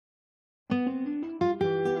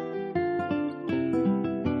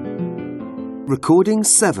Recording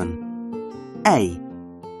 7. A.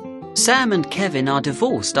 Sam and Kevin are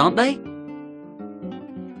divorced, aren't they?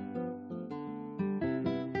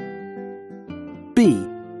 B.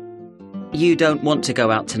 You don't want to go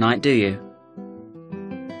out tonight, do you?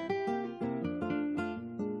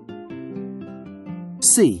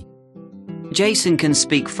 C. Jason can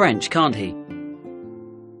speak French, can't he?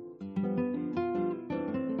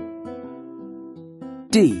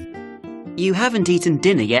 D. You haven't eaten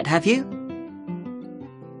dinner yet, have you?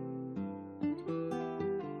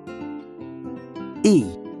 E.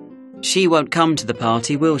 She won't come to the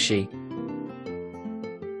party, will she?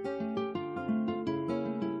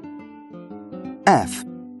 F.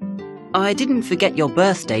 I didn't forget your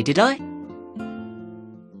birthday, did I?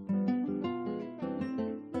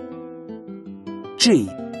 G.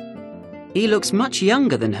 He looks much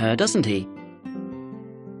younger than her, doesn't he?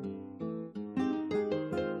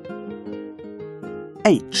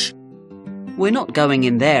 H. We're not going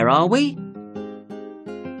in there, are we?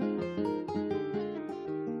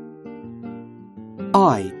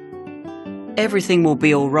 I. Everything will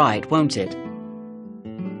be all right, won't it?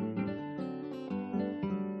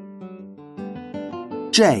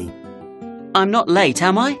 J. I'm not late,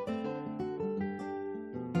 am I?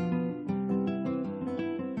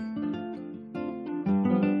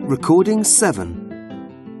 Recording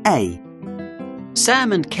 7. A.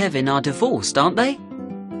 Sam and Kevin are divorced, aren't they?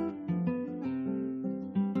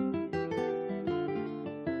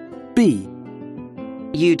 B.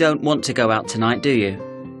 You don't want to go out tonight, do you?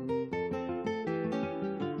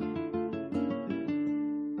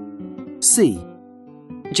 C.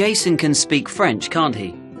 Jason can speak French, can't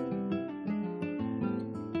he?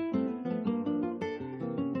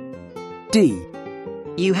 D.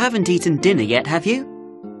 You haven't eaten dinner yet, have you?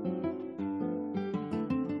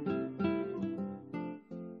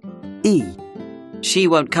 E. She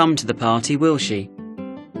won't come to the party, will she?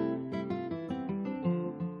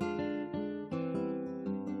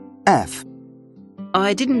 F.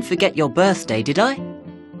 I didn't forget your birthday, did I?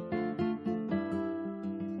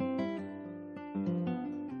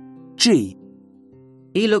 G.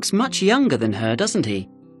 He looks much younger than her, doesn't he?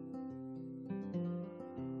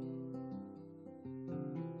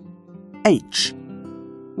 H.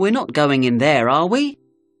 We're not going in there, are we?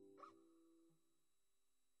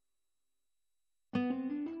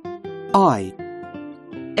 I.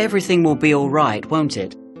 Everything will be all right, won't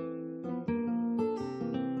it?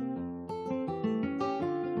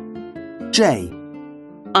 J.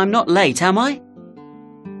 I'm not late, am I?